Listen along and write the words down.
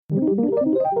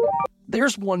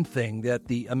There's one thing that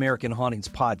the American Hauntings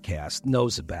podcast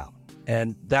knows about,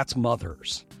 and that's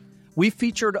mothers. We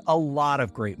featured a lot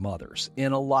of great mothers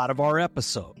in a lot of our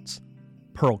episodes.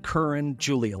 Pearl Curran,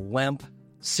 Julia Lemp,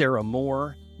 Sarah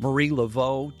Moore, Marie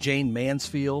Laveau, Jane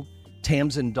Mansfield,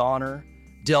 Tamsin Donner,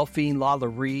 Delphine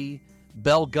Lalaurie,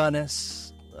 Belle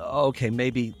Gunness. Okay,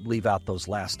 maybe leave out those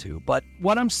last two. But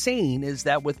what I'm saying is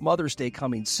that with Mother's Day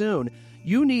coming soon,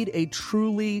 you need a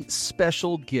truly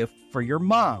special gift for your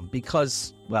mom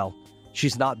because, well,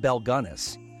 she's not Belle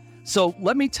Gunness. So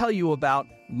let me tell you about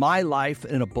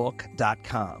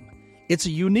mylifeinabook.com. It's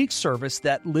a unique service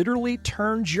that literally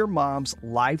turns your mom's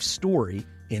life story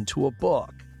into a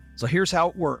book. So here's how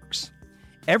it works.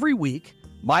 Every week,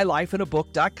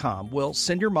 mylifeinabook.com will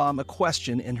send your mom a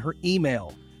question in her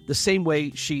email, the same way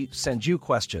she sends you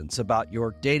questions about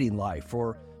your dating life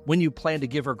or when you plan to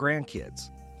give her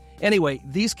grandkids. Anyway,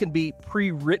 these can be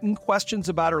pre-written questions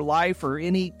about her life or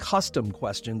any custom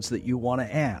questions that you want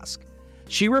to ask.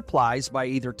 She replies by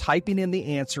either typing in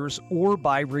the answers or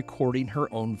by recording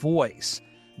her own voice.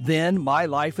 Then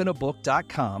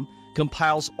mylifeinabook.com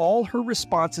compiles all her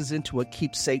responses into a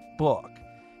keepsake book,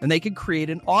 and they can create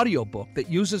an audiobook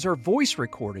that uses her voice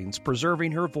recordings,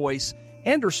 preserving her voice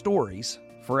and her stories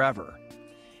forever.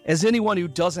 As anyone who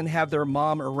doesn't have their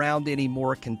mom around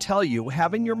anymore can tell you,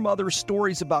 having your mother's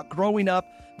stories about growing up,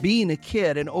 being a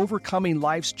kid, and overcoming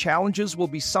life's challenges will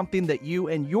be something that you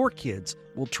and your kids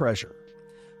will treasure.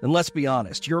 And let's be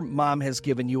honest, your mom has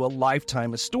given you a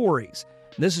lifetime of stories.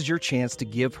 This is your chance to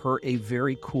give her a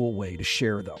very cool way to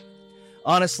share them.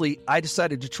 Honestly, I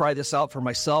decided to try this out for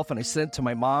myself, and I sent it to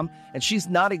my mom, and she's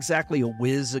not exactly a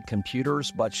whiz at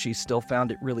computers, but she still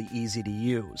found it really easy to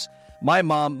use. My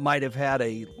mom might have had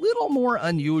a little more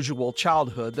unusual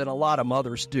childhood than a lot of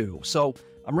mothers do, so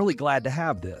I'm really glad to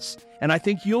have this, and I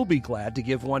think you'll be glad to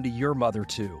give one to your mother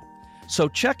too. So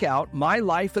check out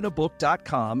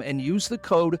mylifeinabook.com and use the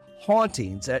code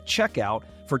HAUNTINGS at checkout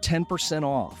for 10%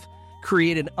 off.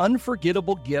 Create an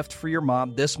unforgettable gift for your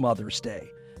mom this Mother's Day.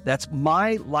 That's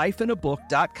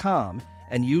mylifeinabook.com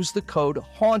and use the code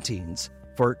HAUNTINGS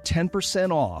for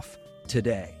 10% off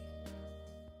today.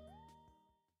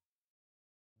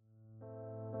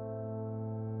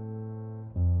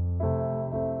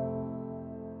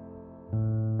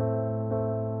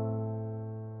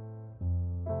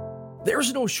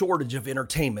 There's no shortage of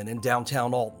entertainment in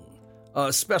downtown Alton,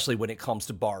 especially when it comes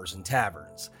to bars and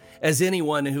taverns. As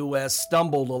anyone who has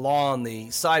stumbled along the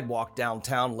sidewalk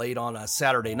downtown late on a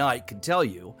Saturday night can tell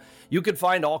you, you can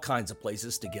find all kinds of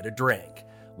places to get a drink.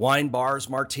 Wine bars,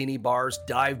 martini bars,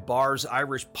 dive bars,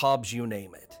 Irish pubs, you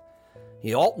name it.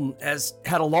 Alton has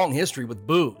had a long history with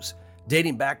booze,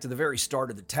 dating back to the very start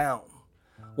of the town.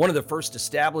 One of the first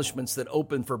establishments that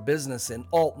opened for business in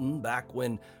Alton, back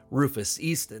when Rufus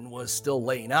Easton was still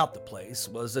laying out the place,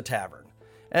 was a tavern.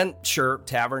 And sure,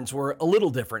 taverns were a little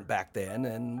different back then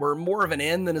and were more of an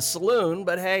inn than a saloon,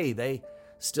 but hey, they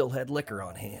still had liquor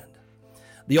on hand.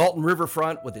 The Alton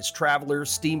riverfront, with its travelers,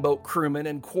 steamboat crewmen,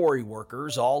 and quarry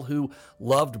workers, all who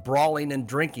loved brawling and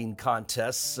drinking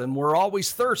contests and were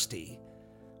always thirsty,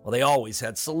 well, they always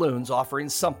had saloons offering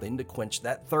something to quench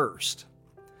that thirst.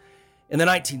 In the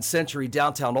 19th century,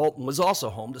 downtown Alton was also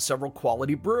home to several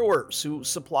quality brewers who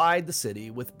supplied the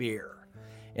city with beer.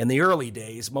 In the early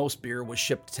days, most beer was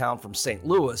shipped to town from St.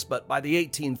 Louis, but by the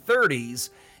 1830s,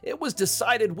 it was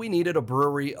decided we needed a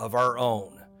brewery of our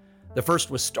own. The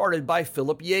first was started by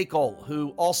Philip Yackel, who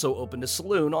also opened a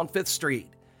saloon on 5th Street.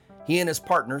 He and his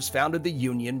partners founded the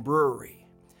Union Brewery.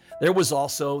 There was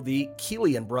also the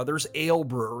Keelian Brothers Ale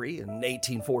Brewery in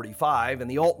 1845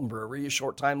 and the Alton Brewery a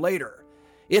short time later.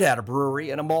 It had a brewery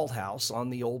and a malt house on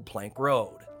the old Plank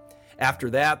Road. After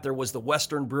that, there was the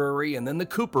Western Brewery and then the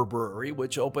Cooper Brewery,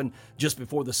 which opened just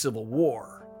before the Civil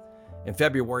War. In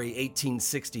February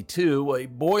 1862, a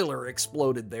boiler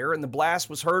exploded there and the blast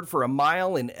was heard for a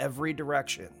mile in every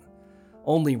direction.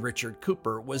 Only Richard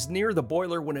Cooper was near the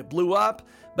boiler when it blew up,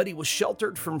 but he was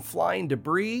sheltered from flying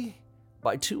debris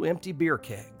by 2 empty beer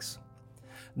kegs.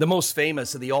 The most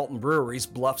famous of the Alton breweries,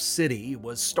 Bluff City,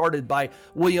 was started by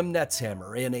William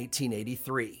Netzhammer in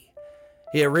 1883.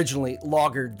 He originally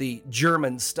lagered the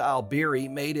German-style beer he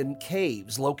made in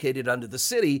caves located under the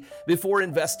city before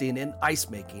investing in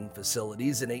ice-making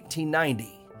facilities in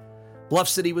 1890. Bluff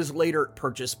City was later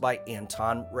purchased by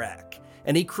Anton Reck,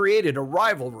 and he created a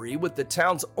rivalry with the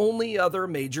town's only other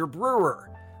major brewer,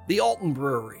 the Alton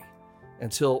Brewery,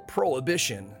 until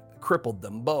Prohibition crippled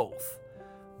them both.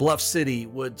 Bluff City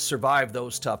would survive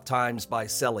those tough times by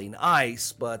selling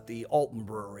ice, but the Alton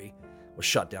Brewery was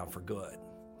shut down for good.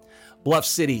 Bluff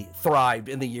City thrived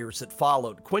in the years that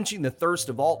followed, quenching the thirst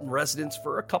of Alton residents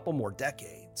for a couple more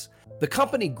decades. The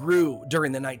company grew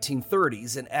during the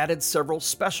 1930s and added several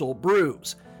special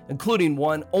brews, including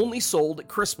one only sold at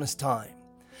Christmas time.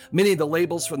 Many of the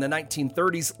labels from the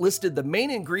 1930s listed the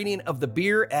main ingredient of the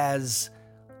beer as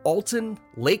Alton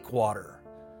Lake Water,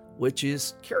 which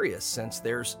is curious since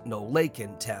there's no lake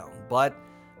in town, but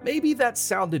maybe that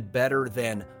sounded better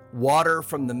than water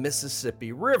from the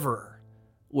Mississippi River,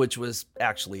 which was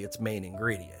actually its main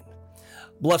ingredient.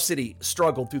 Bluff City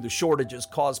struggled through the shortages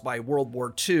caused by World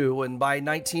War II, and by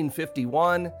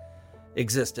 1951,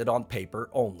 existed on paper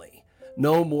only.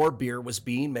 No more beer was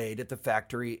being made at the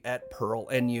factory at Pearl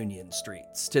and Union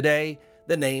Streets. Today,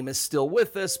 the name is still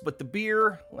with us, but the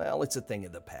beer, well, it's a thing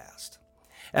of the past.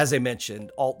 As I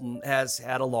mentioned, Alton has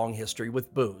had a long history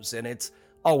with booze, and it's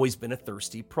always been a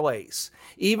thirsty place.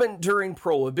 Even during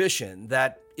Prohibition,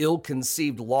 that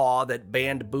ill-conceived law that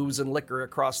banned booze and liquor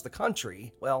across the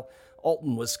country, well,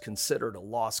 Alton was considered a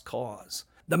lost cause.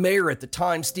 The mayor at the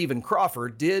time, Stephen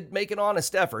Crawford, did make an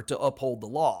honest effort to uphold the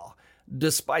law,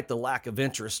 despite the lack of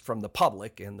interest from the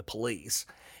public and the police.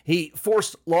 He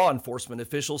forced law enforcement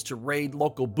officials to raid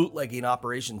local bootlegging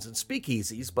operations and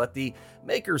speakeasies, but the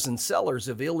makers and sellers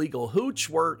of illegal hooch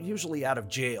were usually out of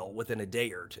jail within a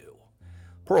day or two.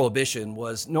 Prohibition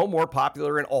was no more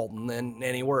popular in Alton than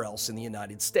anywhere else in the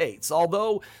United States,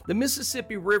 although the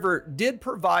Mississippi River did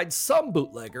provide some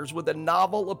bootleggers with a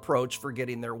novel approach for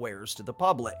getting their wares to the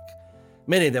public.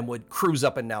 Many of them would cruise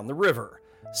up and down the river,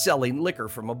 selling liquor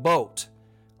from a boat,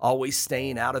 always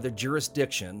staying out of the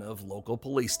jurisdiction of local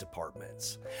police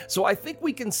departments. So I think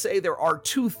we can say there are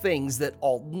two things that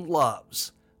Alton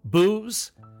loves: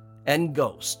 booze and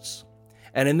ghosts.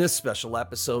 And in this special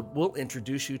episode, we'll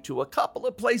introduce you to a couple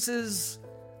of places,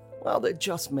 well, that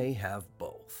just may have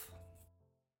both.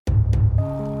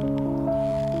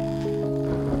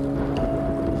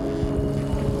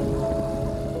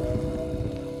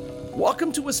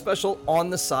 Welcome to a special On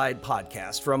the Side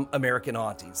podcast from American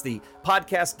Hauntings, the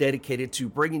podcast dedicated to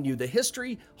bringing you the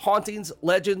history, hauntings,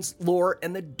 legends, lore,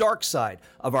 and the dark side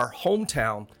of our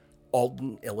hometown,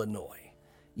 Alton, Illinois.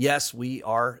 Yes, we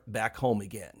are back home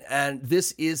again, and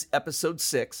this is episode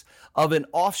 6 of an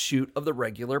offshoot of the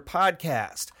regular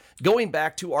podcast, going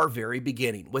back to our very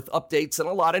beginning with updates and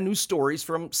a lot of new stories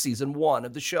from season 1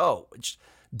 of the show, which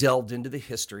delved into the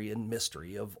history and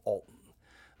mystery of Alton.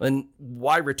 And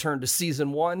why return to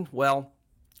season 1? Well,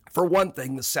 for one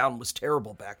thing, the sound was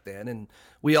terrible back then, and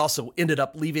we also ended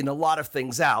up leaving a lot of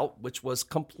things out, which was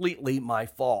completely my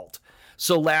fault.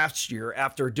 So last year,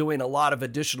 after doing a lot of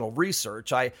additional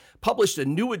research, I published a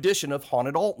new edition of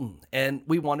Haunted Alton, and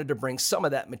we wanted to bring some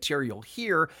of that material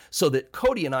here so that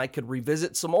Cody and I could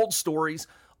revisit some old stories,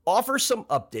 offer some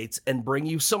updates, and bring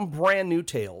you some brand new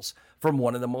tales from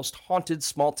one of the most haunted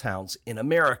small towns in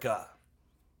America,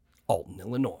 Alton,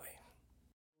 Illinois.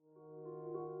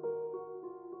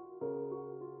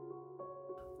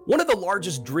 One of the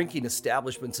largest drinking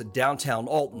establishments in downtown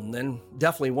Alton, and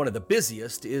definitely one of the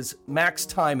busiest, is Mac's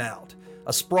Time Out,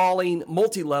 a sprawling,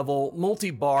 multi-level,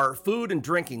 multi-bar food and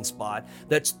drinking spot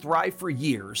that's thrived for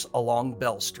years along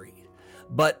Bell Street.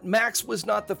 But Mac's was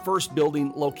not the first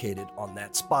building located on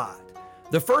that spot.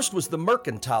 The first was the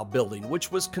Mercantile Building,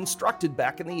 which was constructed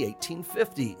back in the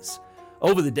 1850s.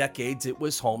 Over the decades, it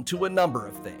was home to a number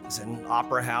of things: an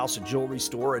opera house, a jewelry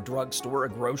store, a drugstore, a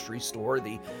grocery store,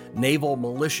 the Naval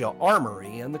Militia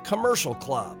Armory, and the Commercial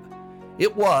Club.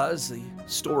 It was, the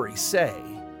stories say,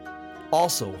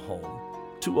 also home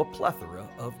to a plethora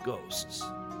of ghosts.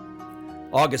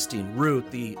 Augustine Root,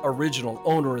 the original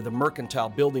owner of the Mercantile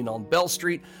Building on Bell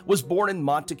Street, was born in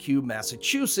Montague,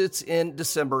 Massachusetts in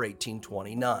December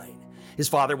 1829. His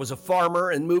father was a farmer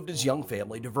and moved his young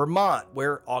family to Vermont,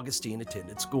 where Augustine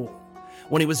attended school.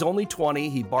 When he was only 20,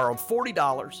 he borrowed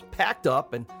 $40, packed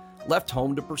up, and left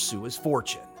home to pursue his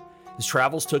fortune. His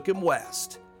travels took him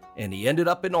west, and he ended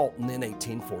up in Alton in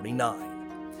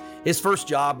 1849. His first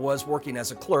job was working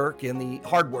as a clerk in the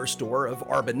hardware store of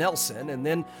Arba Nelson, and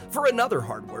then for another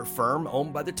hardware firm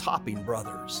owned by the Topping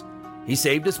brothers. He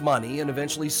saved his money and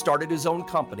eventually started his own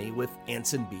company with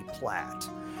Anson B. Platt.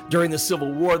 During the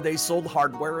Civil War, they sold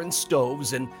hardware and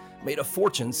stoves and made a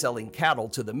fortune selling cattle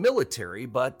to the military,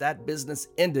 but that business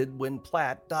ended when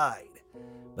Platt died.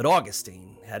 But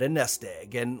Augustine had a nest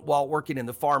egg, and while working in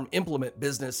the farm implement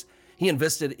business, he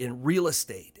invested in real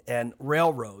estate and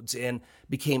railroads and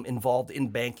became involved in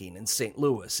banking in St.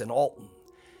 Louis and Alton.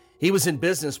 He was in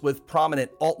business with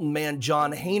prominent Alton man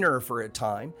John Hayner for a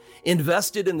time,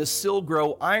 invested in the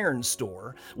Silgro Iron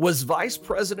Store, was vice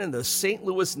president of the St.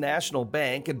 Louis National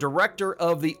Bank and director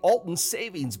of the Alton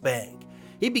Savings Bank.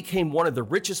 he became one of the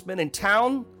richest men in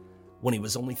town when he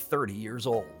was only 30 years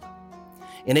old.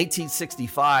 In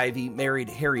 1865, he married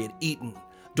Harriet Eaton,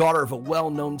 daughter of a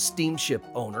well-known steamship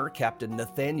owner, Captain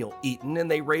Nathaniel Eaton, and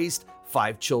they raised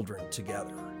 5 children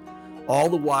together. All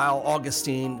the while,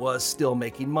 Augustine was still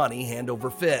making money hand over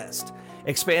fist,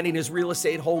 expanding his real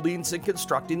estate holdings and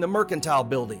constructing the Mercantile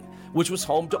Building, which was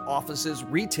home to offices,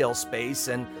 retail space,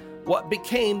 and what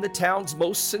became the town's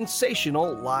most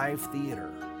sensational live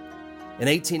theater. In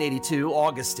 1882,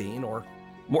 Augustine, or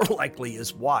more likely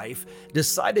his wife,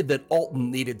 decided that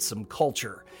Alton needed some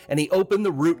culture, and he opened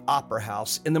the Root Opera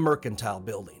House in the Mercantile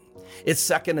Building. Its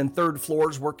second and third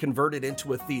floors were converted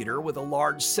into a theater with a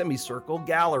large semicircle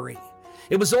gallery.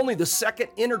 It was only the second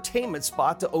entertainment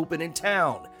spot to open in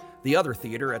town. The other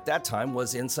theater at that time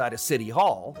was inside a city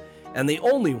hall, and the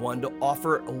only one to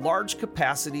offer large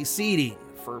capacity seating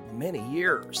for many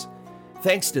years.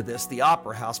 Thanks to this, the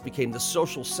Opera House became the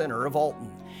social center of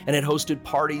Alton, and it hosted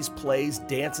parties, plays,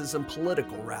 dances, and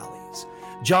political rallies.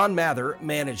 John Mather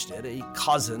managed it, a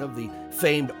cousin of the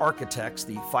famed architects,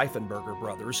 the Pfeifenberger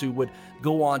brothers, who would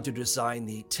go on to design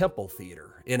the Temple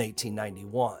Theater in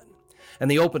 1891.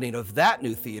 And the opening of that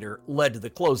new theater led to the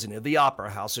closing of the Opera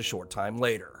House a short time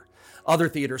later. Other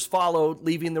theaters followed,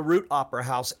 leaving the Root Opera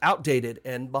House outdated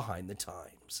and behind the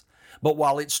times. But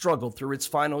while it struggled through its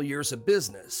final years of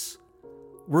business,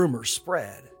 rumors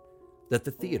spread that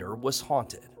the theater was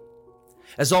haunted.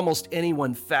 As almost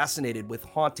anyone fascinated with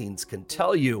hauntings can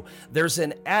tell you, there's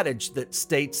an adage that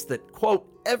states that, quote,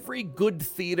 every good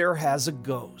theater has a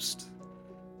ghost.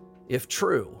 If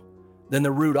true, then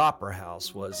the Root Opera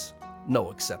House was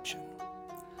no exception.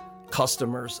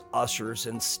 Customers, ushers,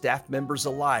 and staff members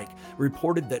alike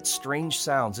reported that strange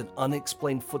sounds and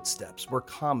unexplained footsteps were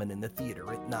common in the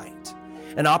theater at night.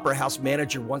 An opera house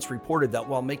manager once reported that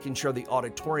while making sure the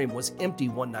auditorium was empty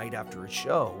one night after a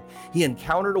show, he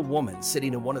encountered a woman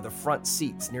sitting in one of the front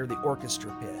seats near the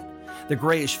orchestra pit. The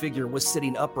grayish figure was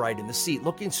sitting upright in the seat,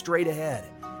 looking straight ahead,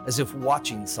 as if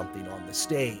watching something on the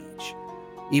stage,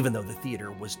 even though the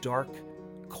theater was dark,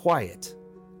 quiet,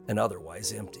 and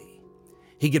otherwise empty.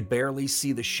 He could barely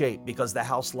see the shape because the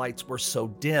house lights were so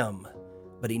dim,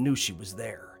 but he knew she was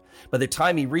there. By the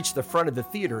time he reached the front of the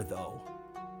theater, though,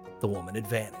 the woman had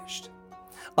vanished.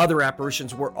 Other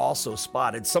apparitions were also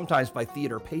spotted, sometimes by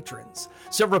theater patrons.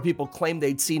 Several people claimed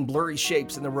they'd seen blurry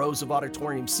shapes in the rows of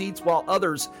auditorium seats, while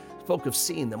others spoke of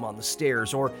seeing them on the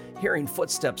stairs or hearing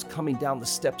footsteps coming down the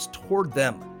steps toward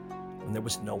them when there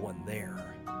was no one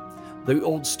there. The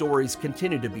old stories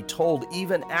continued to be told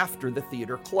even after the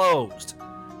theater closed,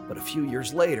 but a few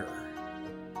years later,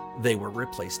 they were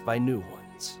replaced by new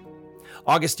ones.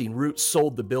 Augustine Root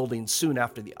sold the building soon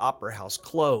after the Opera House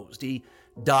closed. He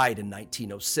died in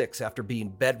 1906 after being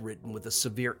bedridden with a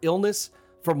severe illness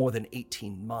for more than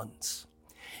 18 months.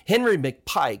 Henry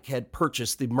McPike had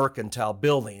purchased the Mercantile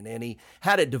Building, and he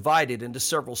had it divided into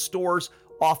several stores,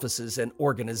 offices, and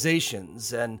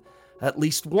organizations, and at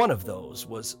least one of those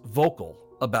was vocal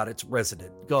about its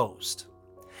resident ghost.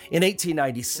 In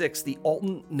 1896, the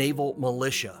Alton Naval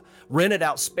Militia rented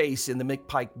out space in the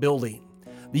McPike Building.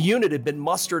 The unit had been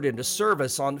mustered into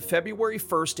service on February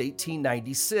 1st,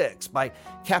 1896 by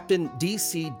Captain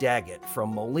D.C. Daggett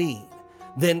from Moline,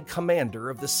 then commander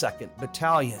of the 2nd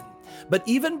Battalion. But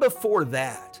even before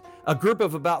that, a group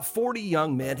of about 40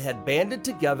 young men had banded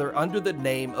together under the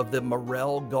name of the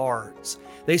Morel Guards.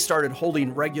 They started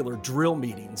holding regular drill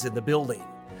meetings in the building.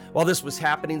 While this was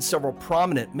happening, several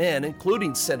prominent men,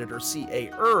 including Senator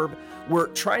C.A. Erb, were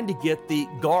trying to get the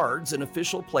Guards an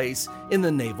official place in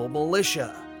the naval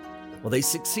militia. Well, they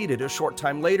succeeded a short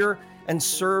time later and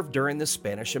served during the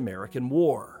Spanish-American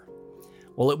War.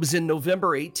 Well, it was in November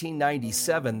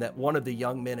 1897 that one of the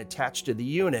young men attached to the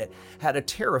unit had a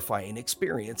terrifying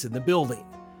experience in the building,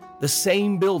 the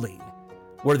same building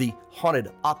where the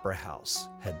haunted opera house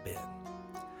had been.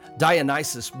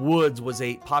 Dionysus Woods was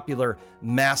a popular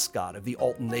mascot of the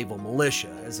Alton Naval Militia.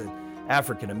 As an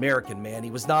African-American man, he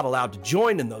was not allowed to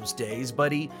join in those days,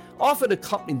 but he often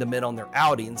accompanied the men on their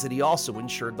outings, and he also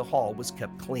ensured the hall was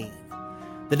kept clean.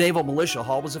 The Naval Militia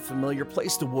Hall was a familiar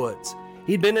place to Woods.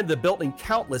 He'd been in the building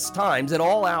countless times at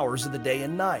all hours of the day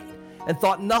and night, and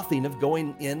thought nothing of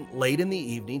going in late in the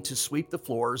evening to sweep the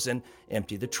floors and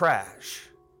empty the trash,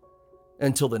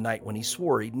 until the night when he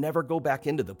swore he'd never go back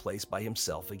into the place by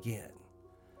himself again.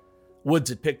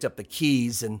 Woods had picked up the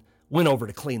keys and went over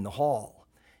to clean the hall.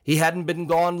 He hadn't been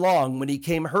gone long when he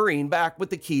came hurrying back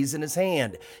with the keys in his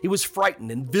hand. He was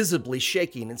frightened and visibly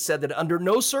shaking and said that under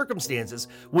no circumstances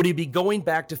would he be going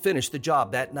back to finish the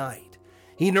job that night.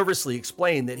 He nervously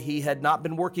explained that he had not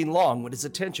been working long when his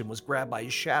attention was grabbed by a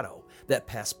shadow that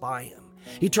passed by him.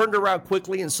 He turned around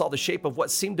quickly and saw the shape of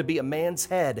what seemed to be a man's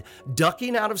head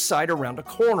ducking out of sight around a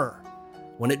corner.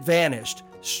 When it vanished,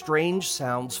 strange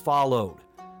sounds followed.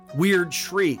 Weird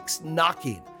shrieks,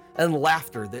 knocking, and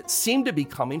laughter that seemed to be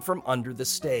coming from under the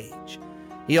stage.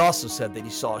 He also said that he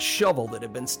saw a shovel that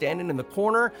had been standing in the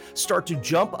corner start to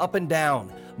jump up and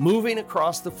down, moving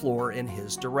across the floor in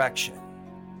his direction.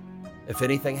 If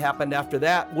anything happened after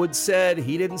that, Wood said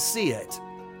he didn't see it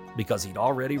because he'd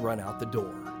already run out the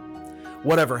door.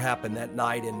 Whatever happened that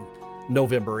night in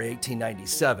November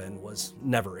 1897 was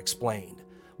never explained.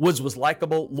 Woods was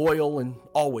likable, loyal, and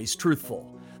always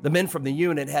truthful. The men from the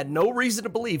unit had no reason to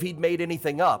believe he'd made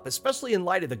anything up, especially in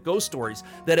light of the ghost stories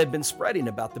that had been spreading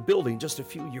about the building just a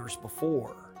few years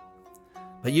before.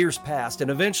 But years passed, and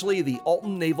eventually the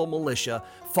Alton Naval Militia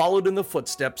followed in the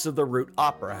footsteps of the Root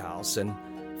Opera House and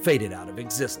faded out of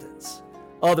existence.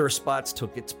 Other spots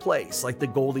took its place, like the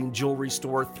Golding Jewelry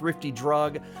Store, Thrifty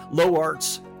Drug, Low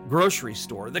Arts Grocery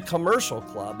Store, the Commercial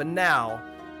Club, and now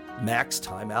Mac's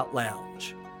Time Out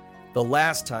Lounge. The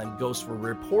last time ghosts were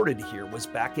reported here was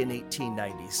back in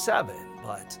 1897,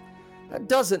 but that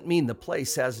doesn't mean the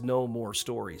place has no more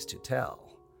stories to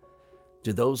tell.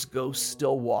 Do those ghosts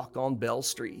still walk on Bell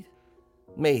Street?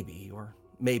 Maybe, or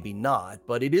maybe not,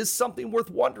 but it is something worth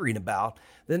wondering about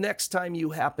the next time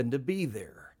you happen to be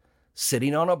there,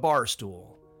 sitting on a bar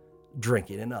stool,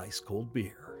 drinking an ice-cold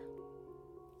beer.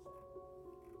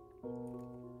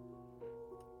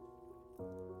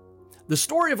 The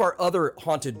story of our other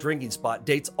haunted drinking spot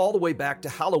dates all the way back to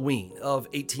Halloween of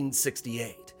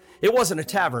 1868. It wasn't a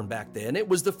tavern back then, it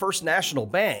was the First National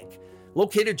Bank,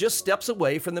 located just steps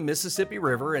away from the Mississippi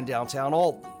River in downtown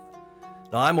Alton.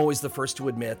 Now, I'm always the first to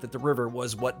admit that the river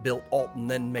was what built Alton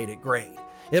and made it great.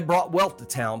 It brought wealth to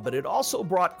town, but it also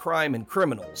brought crime and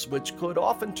criminals, which could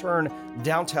often turn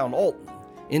downtown Alton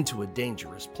into a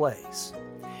dangerous place.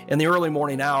 In the early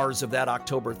morning hours of that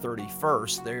October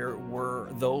 31st, there were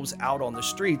those out on the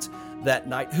streets that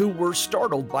night who were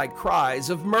startled by cries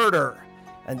of murder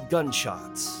and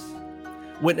gunshots.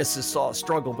 Witnesses saw a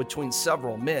struggle between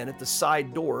several men at the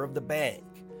side door of the bank.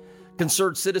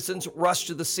 Concerned citizens rushed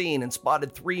to the scene and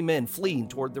spotted 3 men fleeing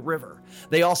toward the river.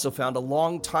 They also found a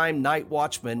longtime night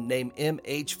watchman named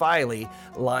M.H. Filey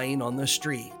lying on the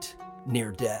street,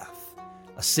 near death.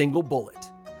 A single bullet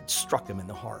had struck him in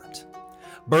the heart.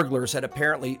 Burglars had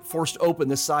apparently forced open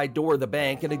the side door of the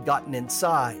bank and had gotten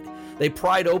inside. They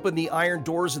pried open the iron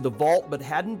doors of the vault but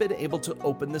hadn't been able to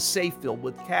open the safe filled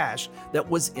with cash that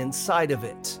was inside of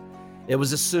it. It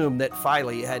was assumed that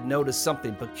Filey had noticed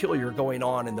something peculiar going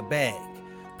on in the bank,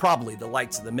 probably the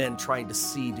lights of the men trying to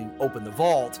see to open the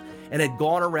vault, and had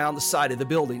gone around the side of the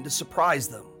building to surprise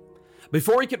them.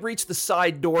 Before he could reach the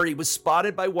side door, he was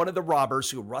spotted by one of the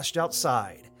robbers who rushed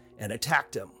outside and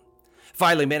attacked him.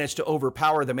 Filey managed to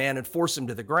overpower the man and force him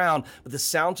to the ground, but the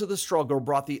sounds of the struggle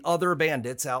brought the other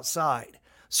bandits outside.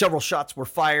 Several shots were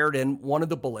fired, and one of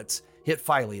the bullets hit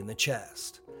Filey in the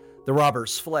chest. The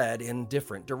robbers fled in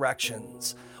different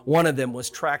directions. One of them was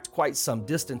tracked quite some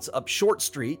distance up Short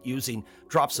Street using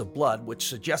drops of blood, which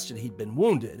suggested he'd been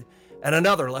wounded, and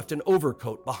another left an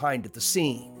overcoat behind at the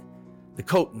scene. The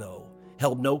coat, though,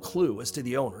 held no clue as to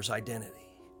the owner's identity.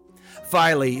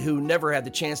 Filey, who never had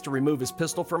the chance to remove his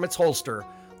pistol from its holster,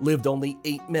 lived only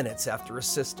 8 minutes after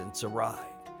assistance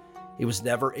arrived. He was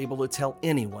never able to tell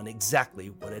anyone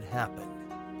exactly what had happened.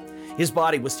 His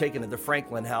body was taken to the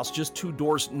Franklin house just 2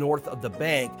 doors north of the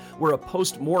bank, where a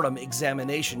post-mortem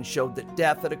examination showed that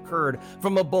death had occurred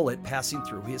from a bullet passing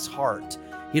through his heart.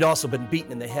 He'd also been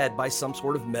beaten in the head by some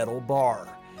sort of metal bar,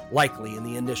 likely in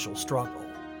the initial struggle.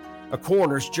 A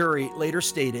coroner's jury later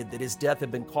stated that his death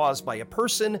had been caused by a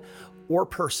person or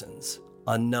persons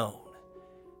unknown.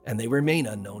 And they remain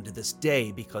unknown to this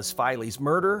day because Filey's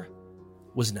murder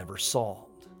was never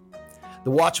solved.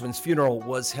 The watchman's funeral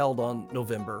was held on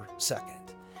November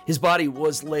 2nd. His body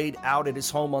was laid out at his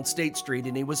home on State Street,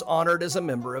 and he was honored as a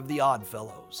member of the Odd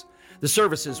Fellows. The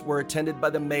services were attended by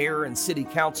the mayor and city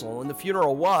council, and the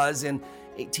funeral was, in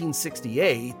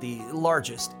 1868, the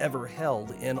largest ever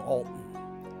held in Alton.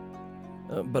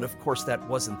 But of course, that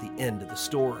wasn't the end of the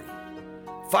story.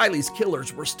 Filey's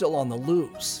killers were still on the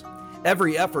loose.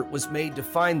 Every effort was made to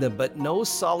find them, but no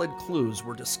solid clues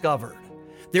were discovered.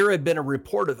 There had been a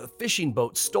report of a fishing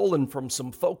boat stolen from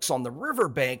some folks on the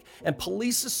riverbank, and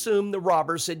police assumed the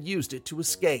robbers had used it to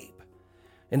escape.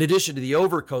 In addition to the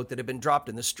overcoat that had been dropped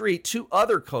in the street, 2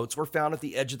 other coats were found at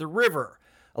the edge of the river,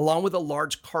 along with a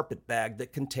large carpet bag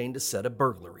that contained a set of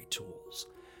burglary tools.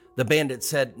 The bandits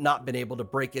had not been able to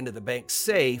break into the bank's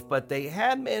safe, but they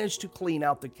had managed to clean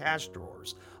out the cash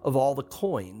drawers of all the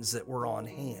coins that were on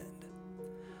hand.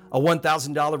 A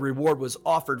 $1,000 reward was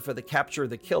offered for the capture of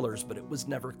the killers, but it was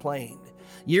never claimed.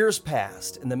 Years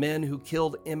passed, and the men who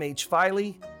killed M.H.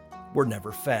 Filey were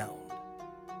never found.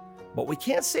 But we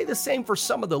can't say the same for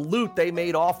some of the loot they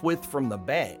made off with from the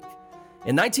bank.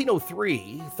 In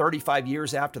 1903, 35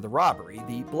 years after the robbery,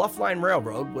 the Bluff Line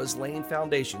Railroad was laying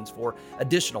foundations for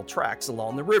additional tracks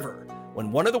along the river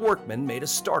when one of the workmen made a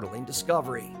startling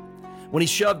discovery. When he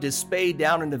shoved his spade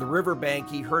down into the riverbank,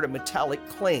 he heard a metallic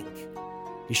clink.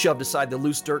 He shoved aside the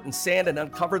loose dirt and sand and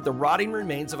uncovered the rotting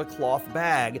remains of a cloth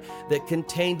bag that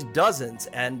contained dozens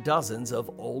and dozens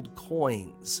of old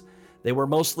coins. They were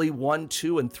mostly 1,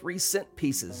 2, and 3 cent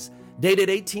pieces, dated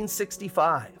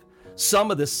 1865.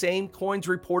 Some of the same coins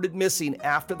reported missing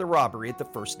after the robbery at the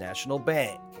First National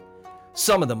Bank.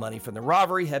 Some of the money from the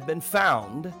robbery had been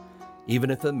found, even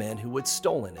if the men who had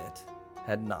stolen it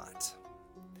had not.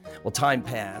 Well, time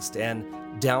passed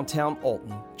and downtown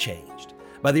Alton changed.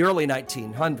 By the early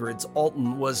 1900s,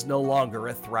 Alton was no longer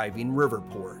a thriving river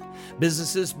port.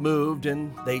 Businesses moved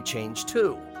and they changed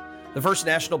too. The First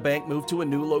National Bank moved to a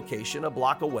new location a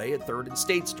block away at 3rd and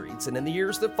State Streets, and in the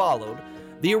years that followed,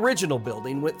 the original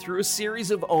building went through a series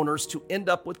of owners to end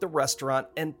up with the restaurant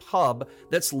and pub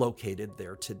that's located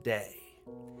there today.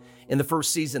 In the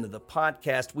first season of the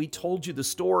podcast, we told you the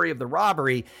story of the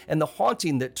robbery and the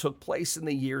haunting that took place in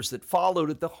the years that followed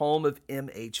at the home of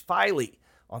M.H. Filey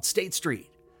on State Street.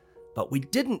 But we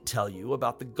didn't tell you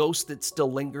about the ghost that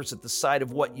still lingers at the site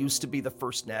of what used to be the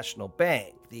First National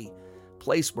Bank, the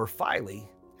place where Filey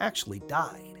actually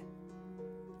died.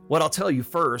 What I'll tell you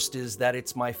first is that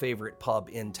it's my favorite pub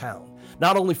in town,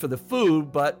 not only for the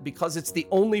food, but because it's the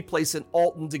only place in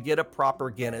Alton to get a proper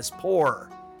Guinness pour.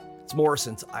 It's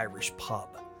Morrison's Irish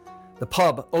Pub. The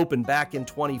pub opened back in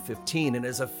 2015 and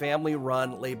is a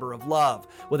family-run labor of love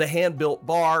with a hand-built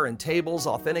bar and tables,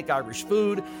 authentic Irish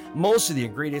food, most of the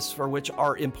ingredients for which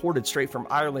are imported straight from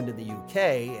Ireland and the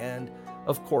UK, and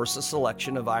of course a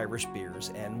selection of Irish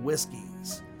beers and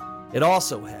whiskeys. It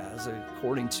also has,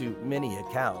 according to many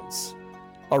accounts,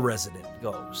 a resident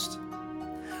ghost.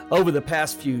 Over the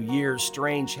past few years,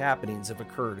 strange happenings have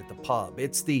occurred at the pub.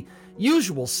 It's the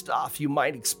usual stuff you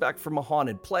might expect from a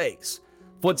haunted place.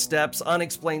 Footsteps,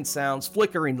 unexplained sounds,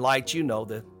 flickering lights, you know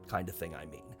the kind of thing I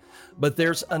mean. But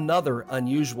there's another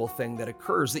unusual thing that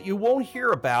occurs that you won't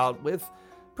hear about with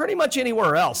pretty much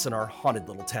anywhere else in our haunted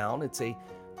little town. It's a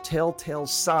telltale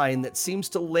sign that seems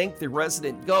to link the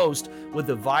resident ghost with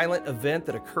the violent event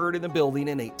that occurred in the building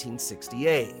in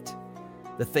 1868.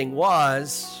 The thing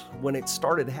was, when it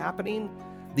started happening,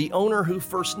 the owner who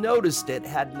first noticed it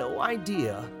had no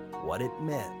idea what it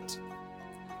meant.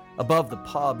 Above the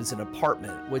pub is an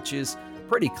apartment, which is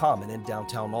pretty common in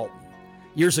downtown Alton.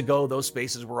 Years ago, those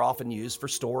spaces were often used for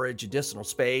storage, additional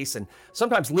space, and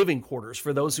sometimes living quarters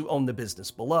for those who owned the business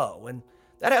below. And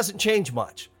that hasn't changed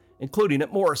much, including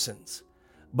at Morrison's.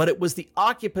 But it was the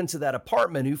occupants of that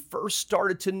apartment who first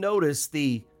started to notice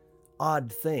the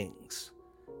odd things.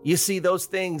 You see, those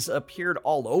things appeared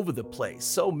all over the place.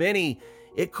 So many,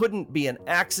 it couldn't be an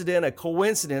accident, a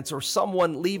coincidence, or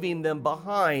someone leaving them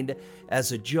behind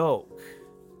as a joke.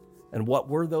 And what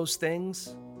were those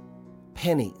things?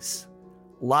 Pennies.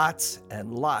 Lots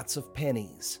and lots of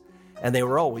pennies. And they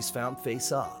were always found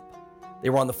face up.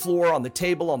 They were on the floor, on the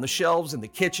table, on the shelves, in the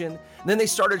kitchen. And then they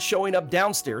started showing up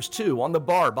downstairs too, on the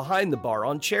bar, behind the bar,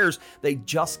 on chairs. They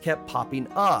just kept popping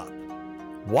up.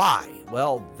 Why?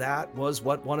 Well, that was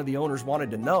what one of the owners wanted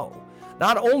to know.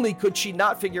 Not only could she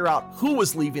not figure out who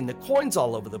was leaving the coins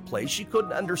all over the place, she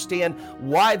couldn't understand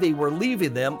why they were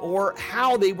leaving them or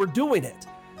how they were doing it.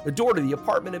 The door to the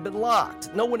apartment had been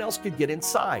locked. No one else could get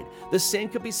inside. The same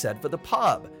could be said for the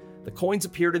pub. The coins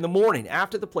appeared in the morning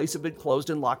after the place had been closed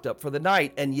and locked up for the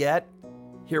night, and yet,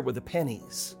 here were the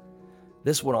pennies.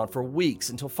 This went on for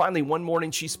weeks until finally one morning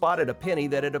she spotted a penny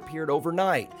that had appeared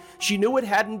overnight. She knew it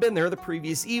hadn't been there the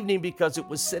previous evening because it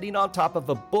was sitting on top of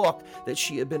a book that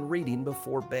she had been reading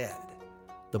before bed.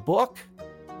 The book?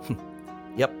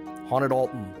 Yep, Haunted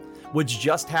Alton, which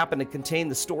just happened to contain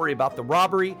the story about the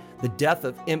robbery, the death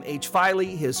of M.H.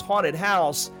 Filey, his haunted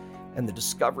house, and the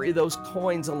discovery of those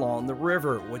coins along the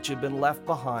river, which had been left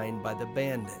behind by the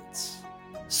bandits.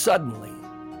 Suddenly,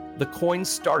 the coins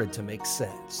started to make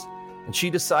sense, and she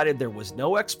decided there was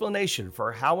no explanation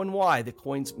for how and why the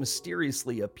coins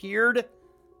mysteriously appeared,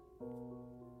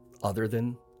 other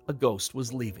than a ghost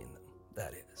was leaving them,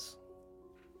 that is.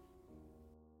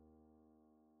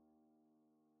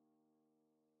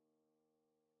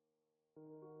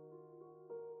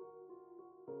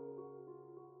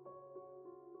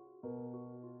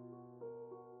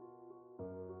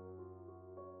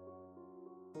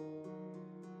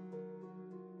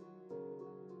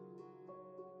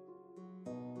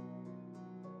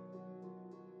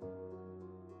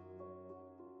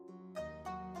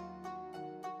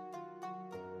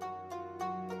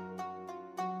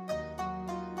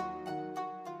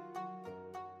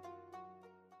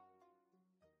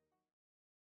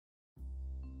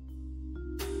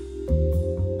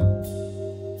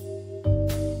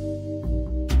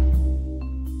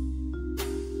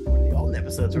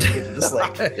 episodes where we get to just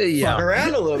like Yeah. fuck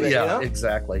around a little bit. Yeah, You know?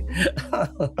 exactly.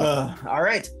 All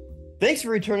right. Thanks for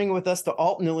returning with us to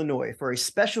Alton, Illinois for a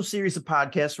special series of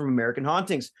podcasts from American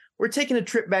Hauntings. We're taking a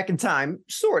trip back in time,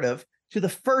 sort of, to the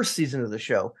first season of the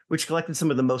show, which collected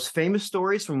some of the most famous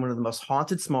stories from one of the most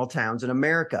haunted small towns in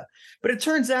America. But it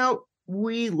turns out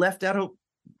we left out a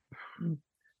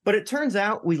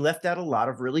lot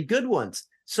of really good ones.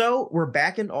 So we're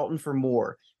back in Alton for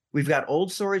more. We've got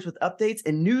old stories with updates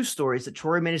and news stories that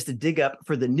Troy managed to dig up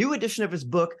for the new edition of his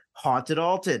book, Haunted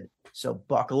Alton. So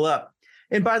buckle up.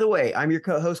 And by the way, I'm your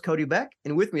co-host, Cody Beck,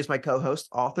 and with me is my co-host,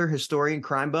 author, historian,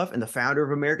 crime buff, and the founder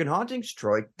of American Hauntings,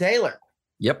 Troy Taylor.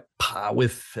 Yep,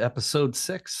 with episode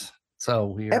 6. So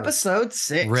we're episode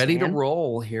 6, ready man. to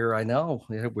roll here. I know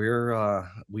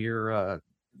we're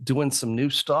doing some new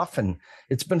stuff, and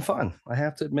it's been fun. I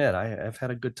have to admit, I've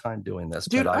had a good time doing this.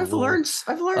 Dude, but I've learned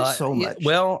so much.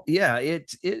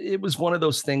 It was one of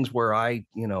those things where I,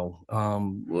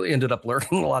 ended up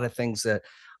learning a lot of things that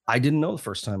I didn't know the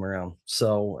first time around.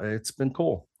 So it's been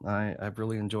cool. I've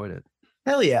really enjoyed it.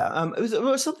 Hell yeah. It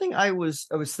was something I was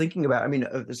thinking about. I mean,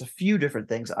 there's a few different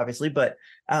things, obviously, but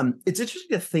it's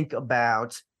interesting to think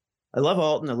about. I love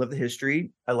Alton. I love the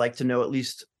history. I like to know at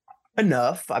least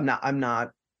enough. I'm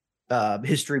not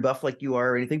history buff like you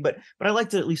are or anything, but I like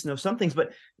to at least know some things.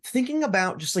 But thinking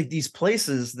about just like these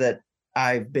places that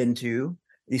I've been to,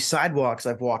 these sidewalks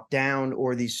I've walked down,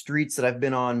 or these streets that I've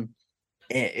been on,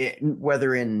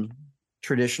 whether in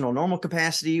traditional normal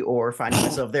capacity or finding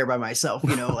myself there by myself,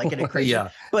 like in a crazy,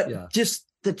 just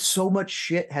that so much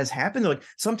shit has happened. Like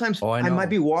sometimes I might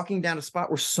be walking down a spot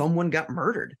where someone got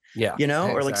murdered,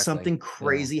 exactly. Or like something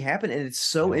crazy happened. And it's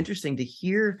so interesting to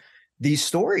hear these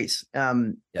stories.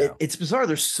 It's bizarre.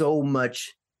 There's so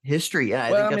much history.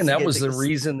 And I think that was the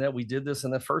reason that we did this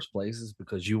in the first place, is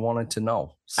because you wanted to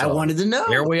know. So I wanted to know.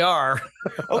 Here we are.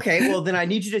 Okay. Well, then I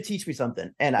need you to teach me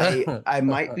something. And I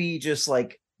might be just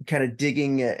like kind of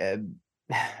digging.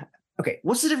 Okay.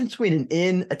 What's the difference between an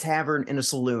inn, a tavern, and a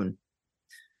saloon?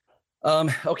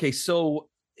 Okay. So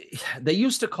they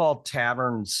used to call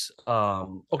taverns.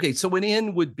 So an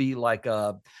inn would be like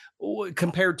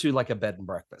compared to like a bed and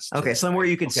breakfast. Okay. Somewhere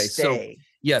you could stay. So,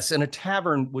 yes. And a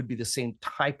tavern would be the same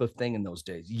type of thing in those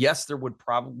days. Yes, there would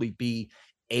probably be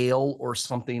ale or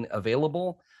something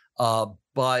available.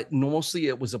 But mostly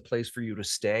it was a place for you to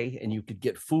stay, and you could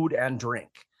get food and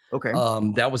drink. Okay.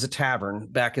 That was a tavern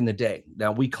back in the day.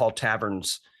 Now we call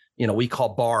taverns, we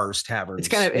call bars taverns. It's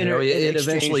kind of it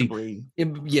eventually,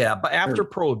 but after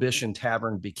Prohibition,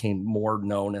 tavern became more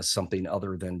known as something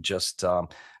other than just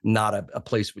not a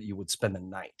place where you would spend the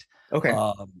night. Okay.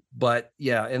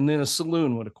 And then a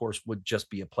saloon would just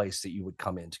be a place that you would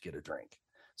come in to get a drink.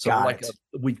 So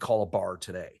we'd call a bar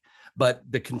today. But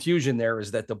the confusion there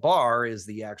is that the bar is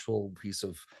the actual piece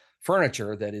of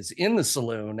furniture that is in the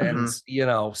saloon. And,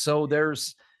 so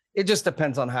it just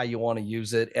depends on how you want to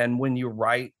use it. And when you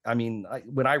write,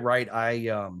 when I write,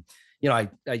 I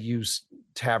use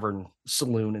tavern,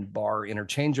 saloon, and bar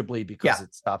interchangeably because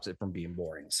it stops it from being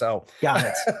boring. So got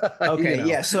it. Okay.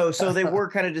 Yeah. So they were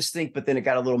kind of distinct, but then it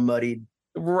got a little muddied.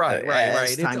 Right.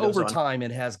 It's over time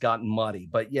it has gotten muddy,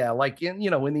 but like in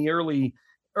the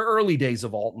early days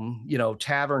of Alton,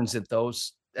 taverns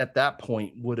at that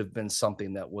point would have been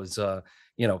something that was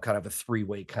kind of a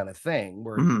three-way kind of thing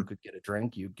where you could get a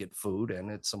drink, you'd get food,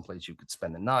 and it's someplace you could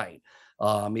spend the night.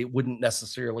 It wouldn't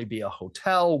necessarily be a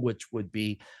hotel, which would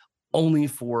be only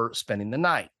for spending the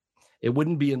night. It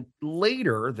wouldn't be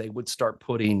later they would start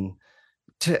putting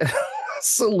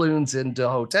saloons into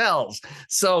hotels.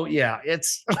 So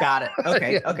it's got it.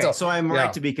 Okay. Okay. So I'm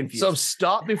right to be confused. So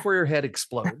stop before your head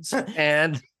explodes.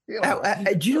 And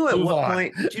do you know at what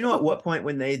point? Do you know at what point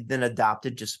when they then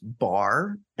adopted just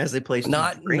bar as a place?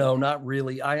 Not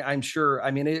really. I'm sure.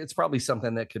 It's probably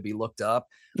something that could be looked up.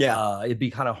 Yeah, it'd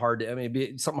be kind of hard to. It'd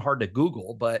be something hard to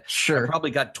Google. But sure, I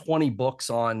probably got 20 books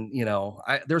on.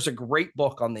 There's a great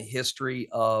book on the history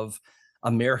of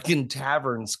American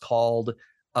taverns called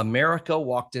America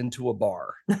Walked Into a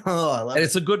Bar. Oh, I love and it.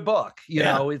 It's a good book.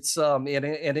 It's and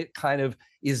it kind of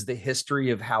is the history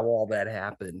of how all that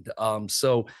happened.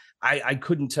 So I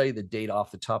couldn't tell you the date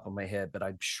off the top of my head, but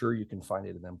I'm sure you can find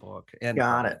it in that book. And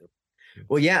got it.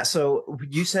 Well, yeah. So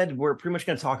you said we're pretty much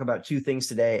going to talk about two things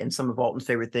today, and some of Alton's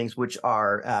favorite things, which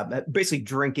are basically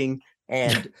drinking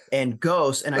and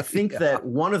ghosts. And I think that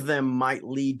one of them might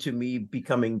lead to me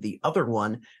becoming the other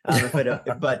one.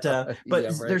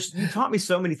 There's, you taught me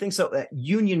so many things. So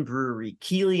Union Brewery,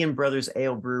 Keeley and Brothers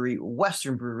Ale Brewery,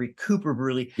 Western Brewery, Cooper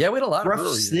Brewery. Yeah, we had a lot of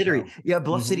Bluff City. Yeah,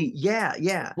 Bluff City.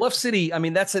 Yeah. Bluff City.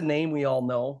 That's a name we all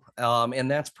know. And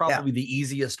that's probably the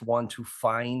easiest one to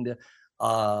find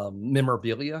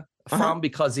memorabilia from,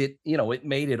 because it, it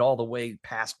made it all the way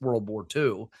past World War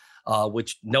II,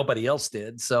 which nobody else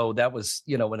did. So that was,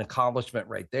 an accomplishment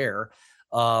right there.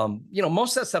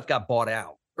 Most of that stuff got bought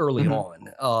out early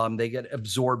on. They get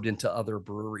absorbed into other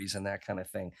breweries and that kind of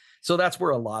thing. So that's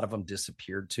where a lot of them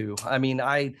disappeared to. I mean,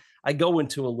 I go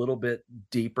into a little bit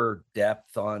deeper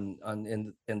depth on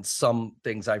in some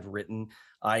things I've written.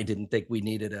 I didn't think we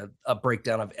needed a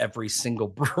breakdown of every single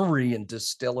brewery and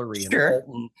distillery in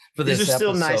Alton for this These are still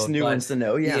episode, nice new ones to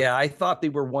know. Yeah, I thought they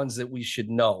were ones that we should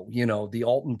know. The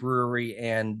Alton Brewery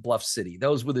and Bluff City.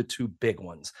 Those were the two big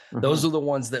ones. Those are the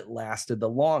ones that lasted the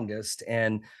longest.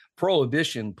 And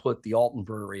Prohibition put the Alton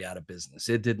Brewery out of business.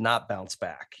 It did not bounce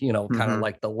back, kind of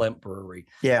like the Lemp Brewery.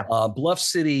 Yeah. Bluff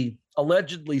City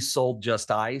allegedly sold just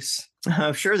ice.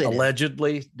 I'm sure they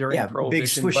allegedly did. During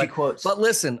Prohibition. Big swishy quotes. But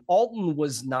listen, Alton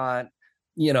was not,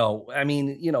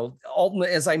 Alton,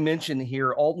 as I mentioned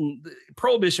here,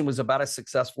 Prohibition was about as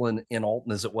successful in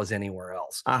Alton as it was anywhere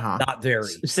else. Not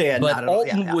very. But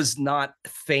Alton was not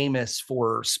famous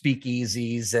for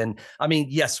speakeasies. And I mean,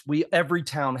 yes, every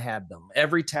town had them.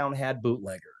 Every town had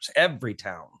bootleggers. Every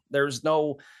town. There's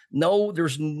no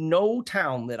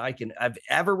town that I've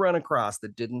ever run across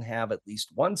that didn't have at least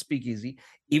one speakeasy,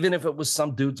 even if it was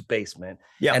some dude's basement,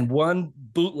 and one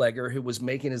bootlegger who was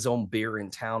making his own beer in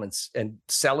town and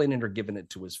selling it or giving it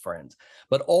to his friends.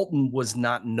 But Alton was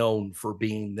not known for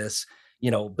being this,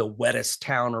 the wettest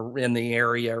town in the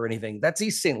area or anything. That's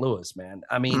East St. Louis, man.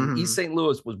 I mean, East St.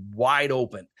 Louis was wide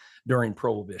open during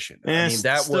Prohibition. I mean,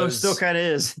 that still kind of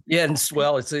is. Yeah, and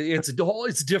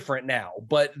it's different now,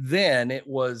 but then it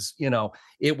was,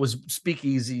 it was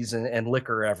speakeasies and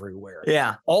liquor everywhere.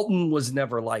 Yeah, Alton was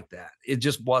never like that. It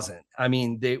just wasn't. I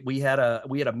mean, we had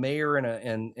a mayor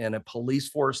and a police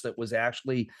force that was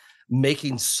actually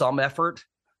making some effort.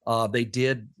 They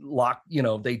did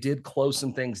they did close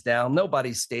some things down.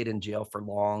 Nobody stayed in jail for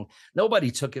long.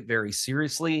 Nobody took it very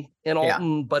seriously in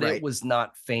Alton, but it was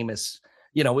not famous.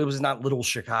 It was not Little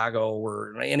Chicago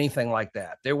or anything like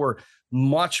that. There were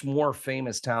much more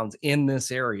famous towns in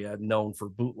this area known for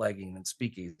bootlegging and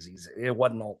speakeasies. It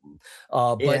wasn't Alton.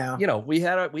 But we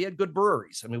had good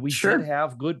breweries. I mean, we did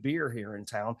have good beer here in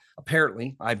town.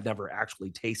 Apparently, I've never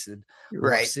actually tasted.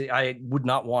 I would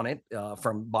not want it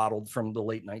bottled from the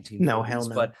late 1940s. No, hell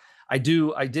no. But I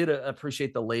did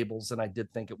appreciate the labels, and I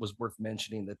did think it was worth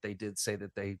mentioning that they did say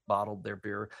that they bottled their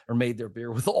beer or made their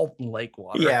beer with Alton Lake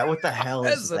water. Yeah, what the hell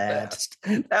is that?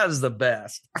 That is the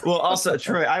best. Well, also,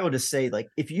 Troy, I would just say, like,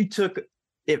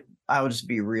 I would just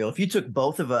be real. If you took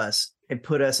both of us and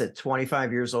put us at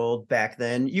 25 years old back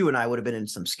then, you and I would have been in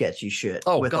some sketchy shit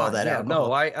with all that alcohol.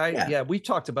 No, we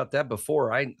talked about that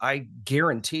before. I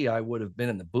guarantee I would have been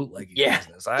in the bootlegging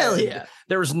business.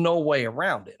 There's no way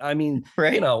around it. I mean,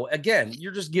 again,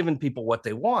 you're just giving people what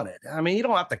they wanted. I mean, you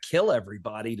don't have to kill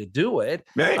everybody to do it.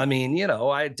 Right. I mean,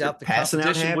 I doubt the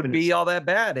competition would be all that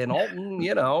bad in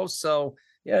Alton, so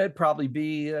yeah, it'd probably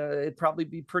be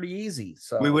pretty easy.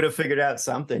 So we would have figured out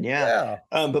something. Yeah.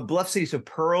 But Bluff City, so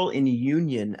Pearl and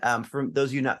Union, from those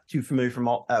of you not too familiar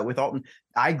with Alton,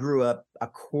 I grew up a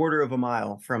quarter of a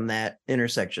mile from that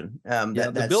intersection.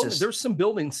 There's some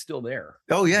buildings still there.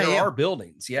 Oh yeah. There are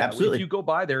buildings. Yeah. Absolutely. If you go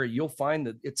by there, you'll find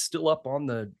that it's still up on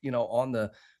the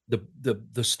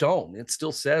stone. It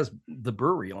still says the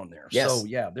brewery on there. Yes. So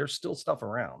yeah, there's still stuff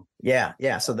around.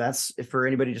 Yeah. So that's, for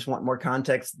anybody just want more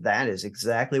context, that is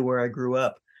exactly where I grew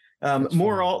up. More funny.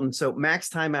 Alton. So Max,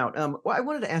 timeout. Well, I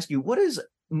wanted to ask you, what is,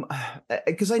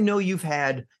 because I know you've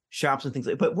had shops and things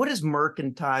but what is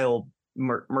mercantile?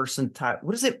 What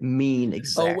does it mean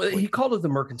exactly? Oh, well, he called it the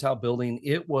Mercantile Building.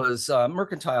 It was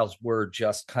mercantiles were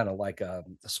just kind of like a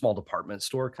small department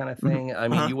store kind of thing. I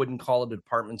mean, you wouldn't call it a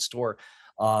department store.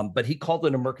 But he called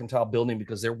it a mercantile building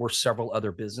because there were several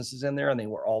other businesses in there, and they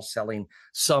were all selling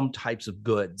some types of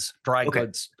goods, dry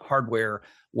goods, hardware,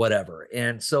 whatever.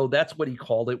 And so that's what he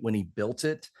called it when he built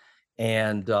it.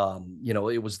 And,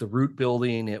 it was the Root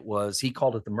Building. He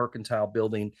called it the Mercantile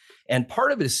Building. And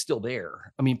part of it is still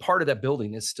there. I mean, part of that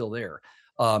building is still there.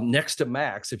 Next to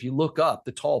Max, if you look up,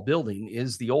 the tall building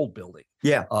is the old building.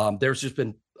 Yeah. There's just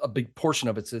been a big portion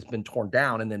of it that's been torn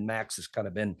down, and then Max has kind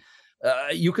of been.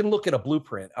 You can look at a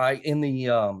blueprint. Or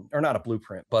not a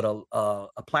blueprint, but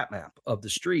a plat map of the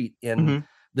street in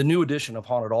the new edition of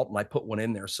Haunted Alton. I put one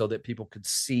in there so that people could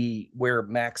see where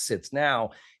Max sits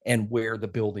now and where the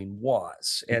building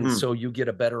was, and so you get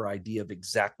a better idea of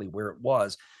exactly where it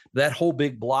was. That whole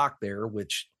big block there,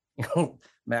 which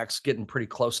Max getting pretty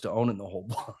close to owning the whole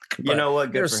block. You know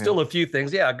what? There's still a few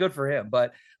things. Yeah, good for him,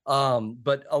 but a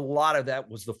lot of that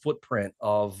was the footprint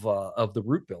of the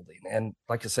Root Building, and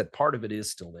like I said, part of it is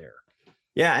still there.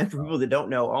 Yeah, and for people that don't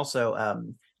know, also,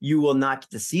 you will not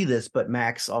get to see this, but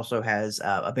Max also has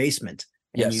a basement,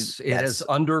 and Yes, it has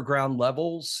underground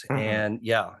levels, Mhm. and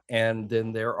yeah, and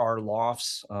then there are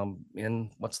lofts in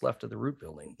what's left of the root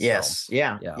building. So Yes,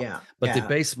 yeah, yeah, yeah, but the yeah,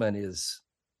 basement is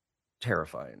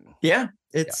terrifying. yeah.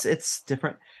 Yeah, It's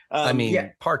different. I Yeah,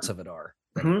 mean, parts of it are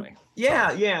mhm. anyway. Yeah,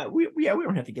 So yeah. We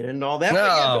don't have to get into all that, but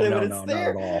yeah, no, but no, it's no, not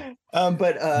at there. all.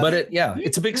 But Yeah, you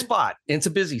it's a big spot. It's a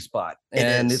busy spot, it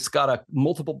and it's is. got a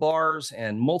multiple bars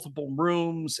and multiple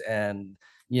rooms, and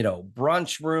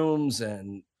brunch rooms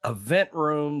and event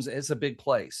rooms. It's a big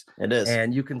place, It is.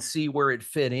 and you can see where it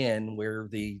fit in, where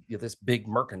this big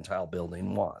mercantile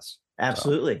building was. So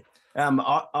Absolutely.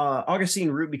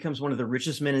 Augustine Root becomes one of the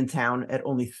richest men in town at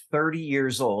only 30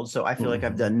 years old. So I feel like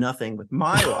I've mhm. done nothing with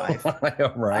my life.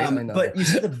 Right, I know. But you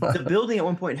said the building at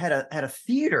one point had a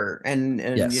theater and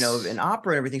an Yes.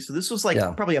 opera and everything. So this was like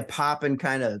Yeah. probably a poppin'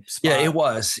 kind of Yeah, it spot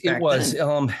was. It back was.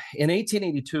 then. In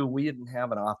 1882, we didn't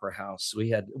have an opera house. We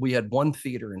had one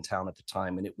theater in town at the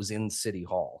time, and it was in City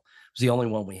Hall. It was the only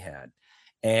one we had.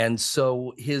 And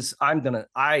so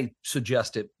I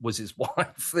suggest it was his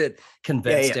wife that Yeah,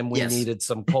 convinced yeah, him we yes. needed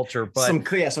some culture. Some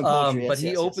culture. But Yes, he yes,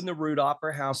 yes. opened the Root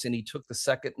Opera House, and he took the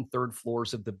second and third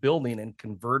floors of the building and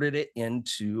converted it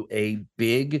into a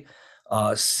big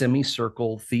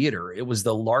semicircle theater. It was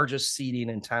the largest seating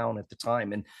in town at the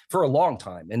time, and for a long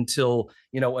time, until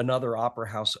another opera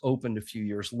house opened a few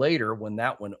years later. When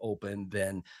that one opened,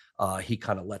 then he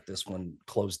kind of let this one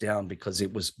close down because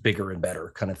it was bigger and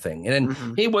better, kind of thing. And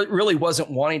Hmm. he really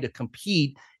wasn't wanting to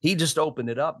compete. He just opened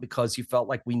it up because he felt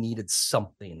like we needed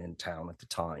something in town at the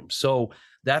time. So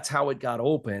that's how it got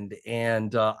opened.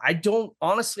 And I don't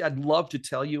honestly, I'd love to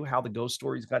tell you how the ghost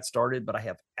stories got started, but I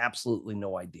have absolutely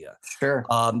no idea. Sure.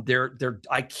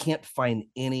 I can't find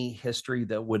any history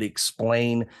that would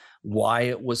explain why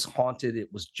it was haunted.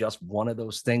 It was just one of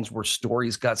those things where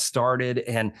stories got started,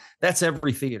 and that's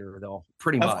every theater, though,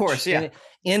 pretty Of much. course, yeah.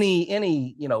 Any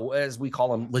as we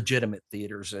call them, legitimate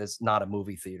theaters, as not a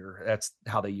movie theater. That's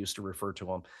how they used to refer to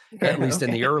them, at least in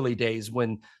the Okay. early days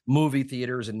when movie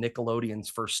theaters and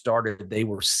Nickelodeons first started. They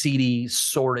were seedy,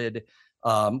 sorted,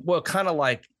 well, kind of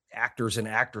like actors and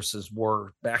actresses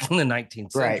were back in the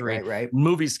 19th Right, century. right, right.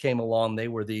 Movies came along, they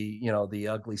were the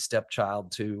ugly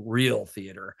stepchild to real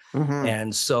theater. Hmm.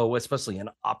 And so, especially an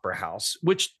opera house,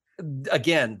 which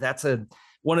again, that's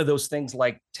one of those things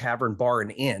like tavern, bar,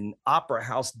 and inn. Opera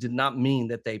house did not mean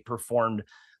that they performed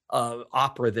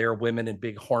opera there, women in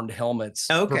big horned helmets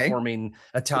Okay. performing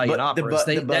Italian operas.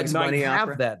 The They Bugs might Bunny have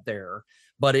opera. that there,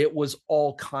 but it was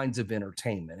all kinds of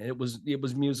entertainment. It was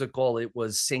musical, it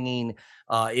was singing,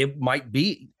 it might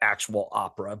be actual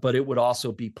opera, but it would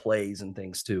also be plays and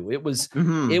things too. it was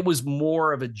Hmm. it was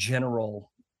more of a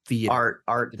general theater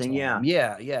at Art the thing. time.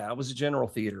 Yeah. Yeah, it was a general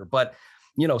theater. But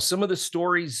some of the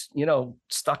stories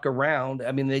stuck around.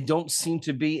 I mean, they don't seem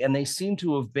to be, and they seem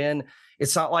to have been.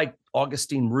 It's not like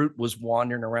Augustine Root was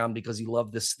wandering around because he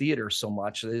loved this theater so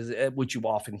much, which you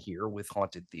often hear with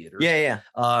haunted theaters. Yeah,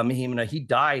 yeah. He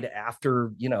died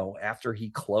after he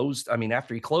closed. I mean,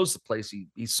 after he closed the place,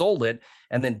 he sold it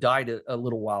and then died a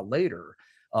little while later.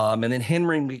 And then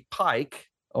Henry McPike,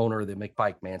 owner of the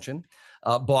McPike Mansion,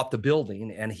 bought the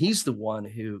building, and he's the one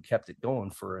who kept it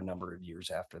going for a number of years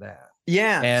after that,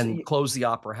 Yeah. and closed the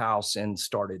opera house and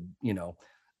started,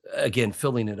 again,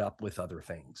 filling it up with other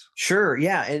things. Sure.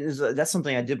 Yeah. That's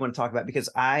something I did want to talk about because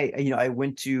I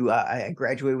went to, I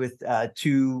graduated with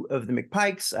two of the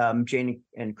McPikes, Jane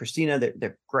and Christina.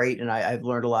 They're great. And I've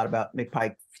learned a lot about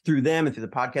McPike through them and through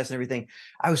the podcast and everything.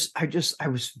 I was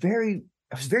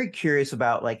very curious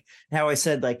about like how I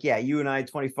said, like, yeah, you and I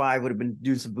 25 would have been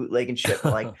doing some bootleg and shit,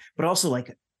 but like, but also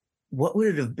like, what would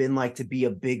it have been like to be a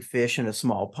big fish in a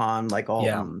small pond like Yeah.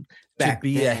 Alton To back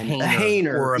be a then? A Hainer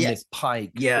Hainer, or a yes,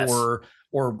 McPike yes, or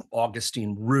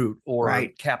Augustine Root or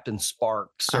right, Captain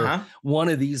Sparks or uh-huh, one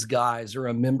of these guys or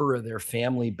a member of their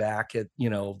family back at,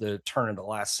 the turn of the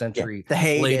last yeah, century, the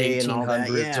late heyday and all that,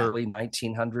 1800s, yeah, early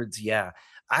 1900s. Yeah.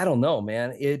 I don't know, man.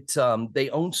 They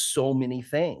own so many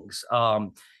things.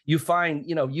 You find,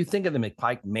 you think of the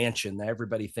McPike Mansion,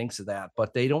 everybody thinks of that,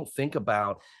 but they don't think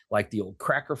about like the old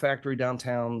cracker factory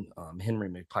downtown. Henry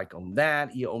McPike owned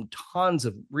that. He owned tons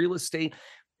of real estate,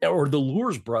 or the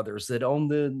Lures brothers that own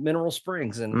the Mineral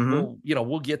Springs. And mm-hmm.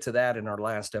 we'll get to that in our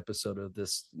last episode of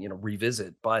this,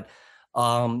 revisit. But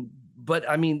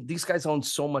I mean, these guys own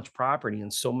so much property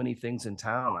and so many things in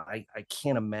town. I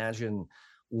can't imagine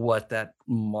what that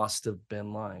must have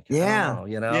been like. I don't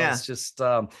Yeah, know, yeah, it's just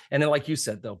and then like you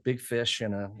said, though, big fish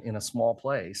in a small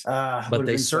place, would but have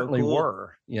they been so certainly cool.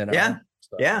 were, Yeah,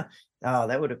 Yeah. Oh,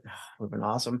 that would have been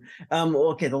awesome.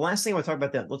 Well, okay. The last thing I want to talk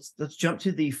about that. Let's jump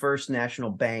to the First National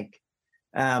Bank.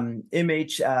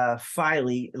 MH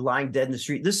Filey lying dead in the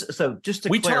street. So just to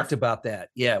we clarify, talked about that.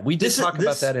 Yeah, we did talk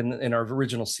about that in our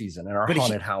original season, in our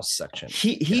haunted house section.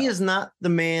 He is not the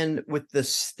man with the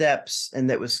steps and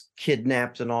that was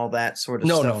kidnapped and all that sort of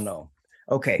stuff. No.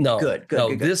 Okay, no, good.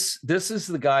 This is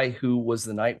the guy who was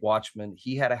the night watchman.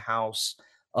 He had a house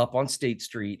up on State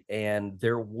Street, and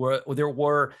there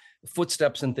were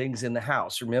footsteps and things in the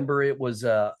house. Remember, it was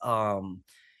a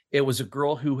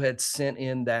girl who had sent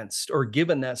in or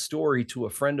given that story to a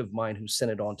friend of mine who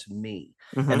sent it on to me.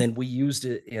 Mm-hmm. And then we used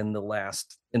it in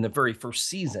the very first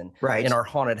season, right, in our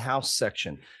haunted house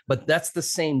section. But that's the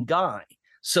same guy.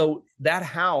 So that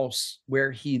house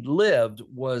where he lived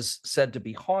was said to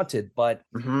be haunted, but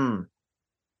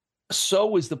so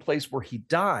was the place where he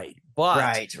died.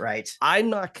 But right.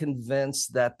 I'm not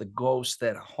convinced that the ghost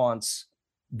that haunts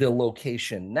the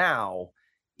location now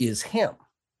is him.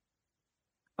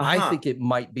 I think it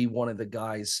might be one of the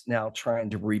guys now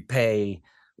trying to repay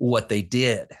what they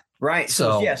did. Right.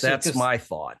 So that's my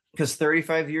thought. Because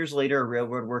 35 years later, a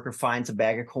railroad worker finds a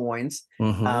bag of coins.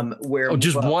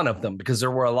 Just one of them, because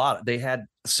there were a lot. They had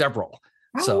several.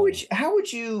 How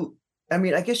would you? I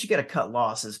mean, I guess you got to cut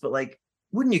losses, but like,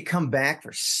 wouldn't you come back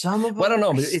for some of them? Well, I don't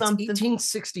know. It's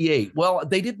 1868. Well,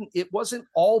 they didn't. It wasn't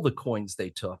all the coins they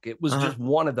took. It was just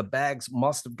one of the bags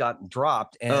must have gotten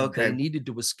dropped, and they needed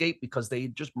to escape because they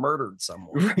had just murdered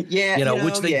someone.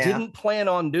 Which they didn't plan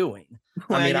on doing.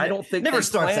 Well, I mean, I don't think never they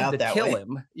starts planned out to that kill way.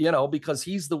 him. Because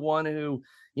he's the one who.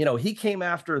 He came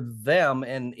after them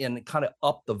and kind of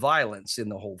upped the violence in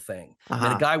the whole thing.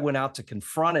 And a guy went out to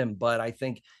confront him, but I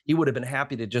think he would have been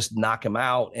happy to just knock him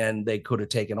out and they could have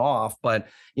taken off. But,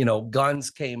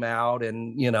 guns came out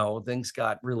and, things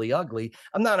got really ugly.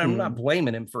 I'm not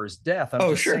blaming him for his death. I'm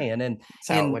just saying. And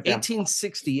in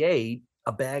 1868,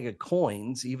 a bag of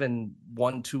coins, even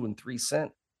 1, 2, and 3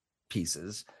 cent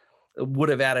pieces, would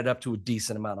have added up to a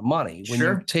decent amount of money when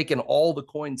you've taken all the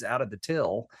coins out of the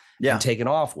till and taken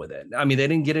off with it. I mean, they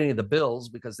didn't get any of the bills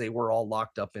because they were all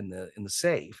locked up in the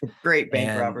safe. Great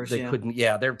bank robbers. They couldn't.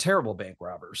 Yeah, they're terrible bank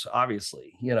robbers.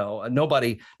 Obviously, no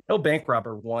bank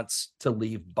robber wants to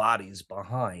leave bodies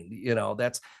behind.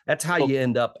 That's how you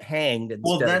end up hanged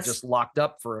instead of just locked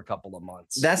up for a couple of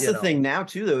months. That's the thing now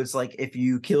too, though. It's like if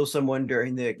you kill someone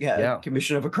during the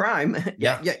commission of a crime,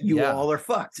 you all are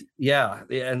fucked. Yeah,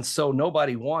 and so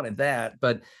nobody wanted that,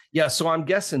 but so I'm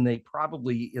guessing they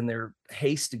probably, in their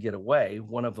haste to get away,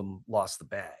 one of them lost the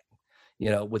bag,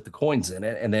 with the coins in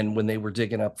it, and then when they were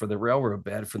digging up for the railroad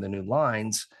bed for the new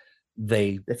lines,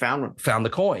 they found the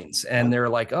coins, and they're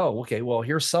like, oh, okay, well,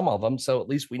 here's some of them, so at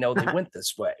least we know they went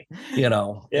this way, And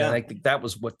I think that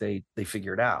was what they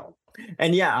figured out.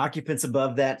 And occupants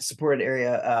above that supported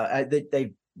area,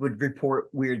 they would report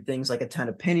weird things, like a ton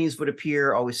of pennies would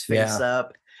appear, always face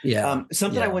up.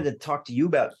 Something I wanted to talk to you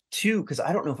about too, because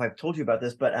I don't know if I've told you about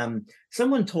this, but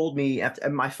someone told me after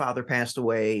my father passed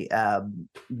away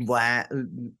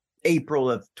April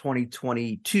of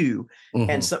 2022,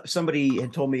 and somebody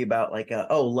had told me about like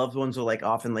loved ones will like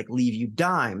often like leave you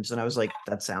dimes, and I was like,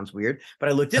 that sounds weird, but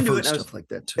I looked into it and I was like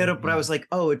that too. But I was like,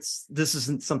 this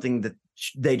isn't something that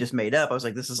they just made up. I was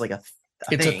like, this is like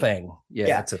it's a thing.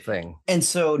 Yeah, it's a thing. And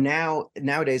so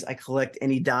nowadays I collect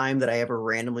any dime that I ever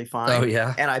randomly find. Oh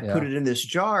yeah. And I put it in this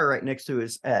jar right next to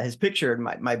his picture.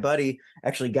 And my buddy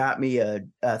actually got me a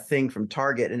thing from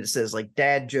Target, and it says like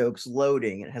dad jokes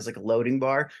loading. It has like a loading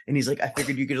bar. And he's like, I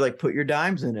figured you could like put your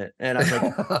dimes in it. And I was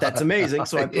like, that's amazing.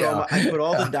 So I put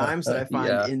all the dimes that I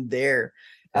find in there.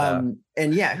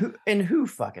 Who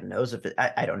fucking knows if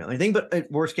I don't know anything, but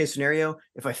worst case scenario,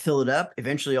 if I fill it up,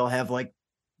 eventually I'll have like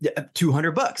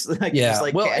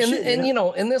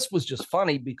 $200. And this was just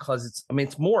funny because it's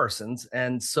Morrison's,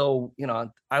 and so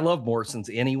I love Morrison's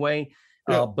anyway.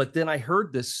 But then I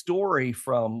heard this story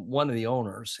from one of the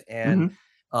owners, and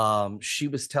she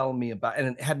was telling me about,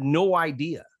 and had no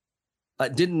idea,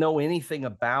 didn't know anything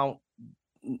about,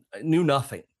 knew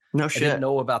nothing. No shit. I didn't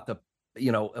know about the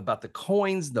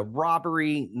coins, the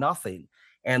robbery, nothing.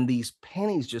 And these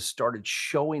pennies just started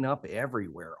showing up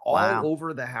everywhere, all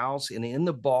over the house and in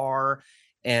the bar.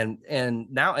 And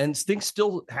things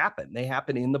still happen. They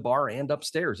happen in the bar and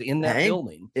upstairs in that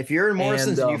building. If you're in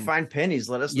Morrison's and you find pennies,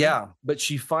 let us know. Yeah, but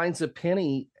she finds a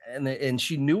penny and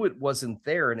she knew it wasn't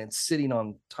there, and it's sitting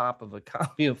on top of a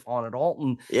copy of Haunted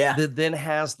Alton. Yeah, that then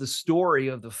has the story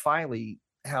of the Filey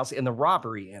house and the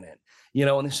robbery in it.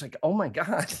 And it's like, oh my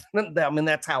God. I mean,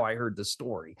 that's how I heard the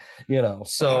story.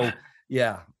 So.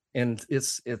 Yeah, and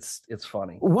it's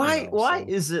funny. Why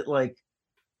is it like,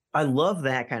 I love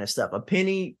that kind of stuff. A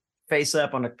penny face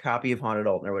up on a copy of Haunted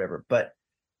Alton or whatever. But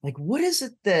like, what is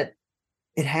it that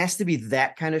it has to be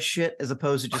that kind of shit as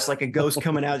opposed to just like a ghost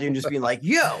coming out and just being like,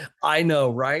 yo. I know,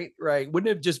 right? Right.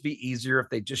 Wouldn't it just be easier if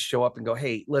they just show up and go,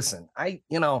 hey, listen, I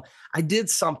did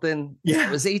something. Yeah.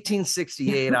 It was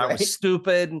 1868. Right. I was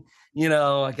stupid.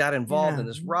 I got involved in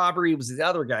this robbery. It was the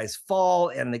other guy's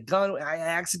fault. And the gun, I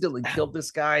accidentally killed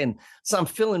this guy. And so I'm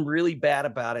feeling really bad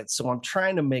about it. So I'm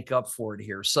trying to make up for it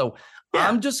here. So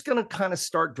I'm just going to kind of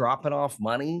start dropping off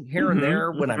money here and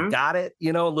there when I've got it,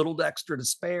 a little extra to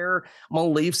spare. I'm going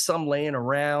to leave some laying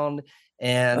around.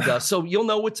 And so you'll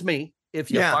know it's me. If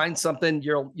you find something,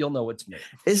 you'll know it's me.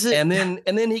 Is it? And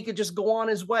then he could just go on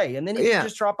his way, and then he can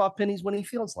just drop off pennies when he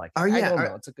feels like it. I don't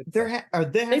know. It's a good.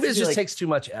 Maybe it just takes too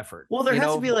much effort. Well, there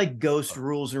has to be like ghost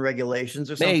rules and regulations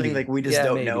or something like we just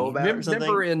don't know about.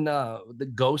 Remember in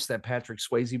the Ghost, that Patrick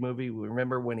Swayze movie?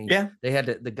 Remember when they had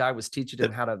the guy was teaching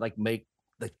him how to like make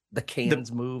the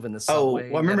cans move in the subway.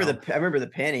 Oh, well, I remember the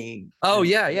penny. Oh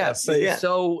yeah.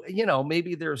 So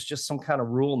maybe there's just some kind of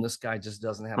rule, and this guy just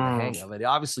doesn't have the hang of it.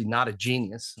 Obviously, not a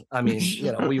genius. I mean,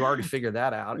 we've already figured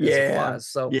that out.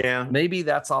 So maybe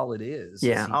that's all it is.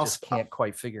 Yeah, he just can't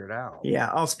quite figure it out. Yeah,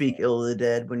 I'll speak ill of the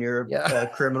dead when you're a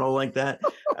criminal like that.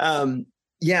 Well,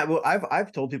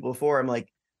 I've told people before. I'm like,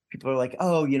 people are like,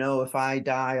 oh, if I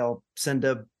die, I'll send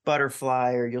a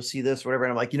butterfly or you'll see this, whatever.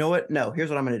 And I'm like, you know what? No,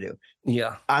 here's what I'm going to do.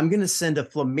 Yeah. I'm going to send a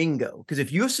flamingo. Because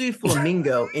if you see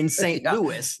flamingo in St.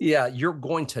 Louis. Yeah, you're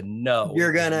going to know.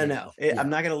 You're going to know.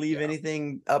 I'm not going to leave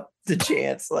anything up to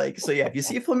chance. If you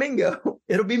see a flamingo,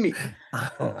 it'll be me.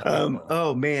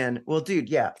 Oh, man. Well,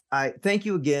 dude, I thank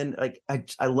you again. Like,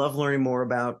 I love learning more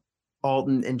about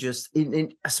Alton and just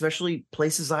in especially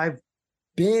places I've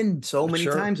been so many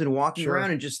times and walking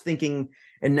around and just thinking,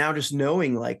 and now just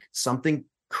knowing like something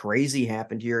crazy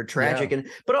happened here, tragic.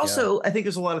 But also I think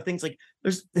there's a lot of things like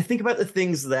think about the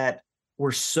things that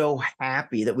we're so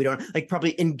happy that we don't like,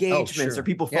 probably engagements or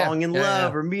people falling in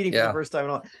love or meeting for the first time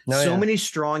and all. Many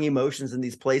strong emotions in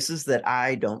these places that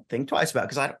I don't think twice about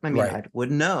because I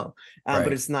wouldn't know.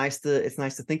 But it's nice to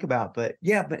think about. But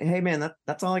hey man,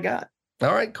 that's all I got.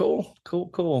 All right, cool.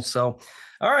 So,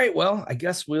 all right, well, I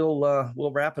guess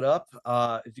we'll wrap it up.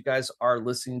 If you guys are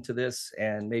listening to this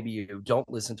and maybe you don't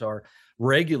listen to our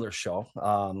regular show,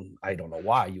 I don't know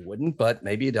why you wouldn't, but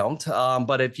maybe you don't.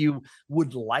 But if you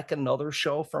would like another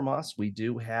show from us, we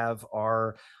do have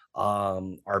our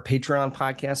Patreon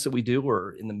podcast that we do.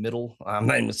 We're in the middle. I'm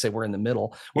not even gonna say we're in the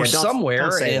middle. We're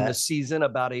somewhere in the season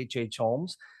about H.H.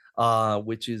 Holmes.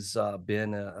 Which has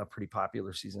been a pretty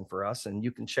popular season for us. And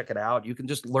you can check it out. You can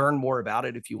just learn more about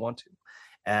it if you want to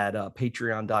at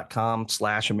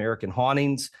patreon.com/American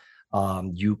Hauntings.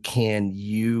 You can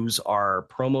use our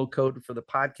promo code for the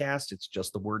podcast. It's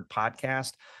just the word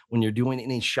podcast when you're doing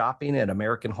any shopping at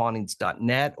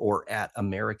AmericanHauntings.net or at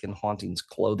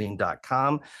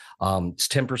AmericanHauntingsClothing.com. It's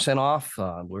 10% off.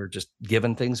 We're just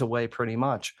giving things away pretty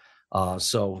much.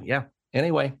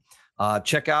 Anyway.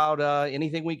 Check out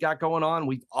anything we got going on.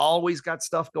 We've always got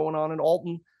stuff going on in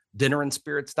Alton.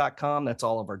 Dinnerandspirits.com. That's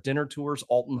all of our dinner tours.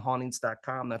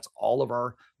 AltonHauntings.com. That's all of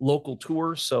our local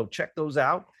tours. So check those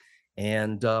out.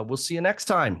 And we'll see you next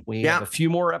time. We have a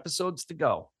few more episodes to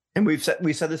go. And we've said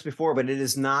this before, but it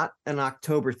is not an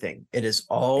October thing. It is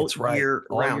all year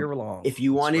round. All year long. If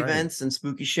you want events and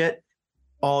spooky shit,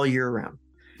 all year round.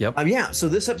 Yep. So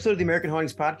this episode of the American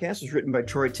Hauntings podcast was written by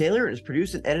Troy Taylor and is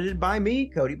produced and edited by me,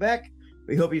 Cody Beck.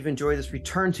 We hope you've enjoyed this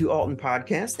Return to Alton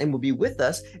podcast and will be with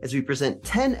us as we present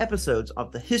 10 episodes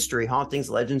of the history, hauntings,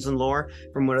 legends, and lore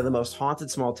from one of the most haunted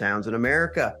small towns in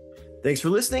America. Thanks for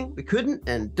listening. We couldn't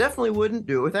and definitely wouldn't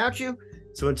do it without you.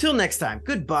 So until next time,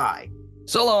 goodbye.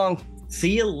 So long.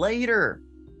 See you later.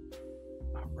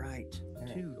 All right.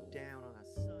 2 down on a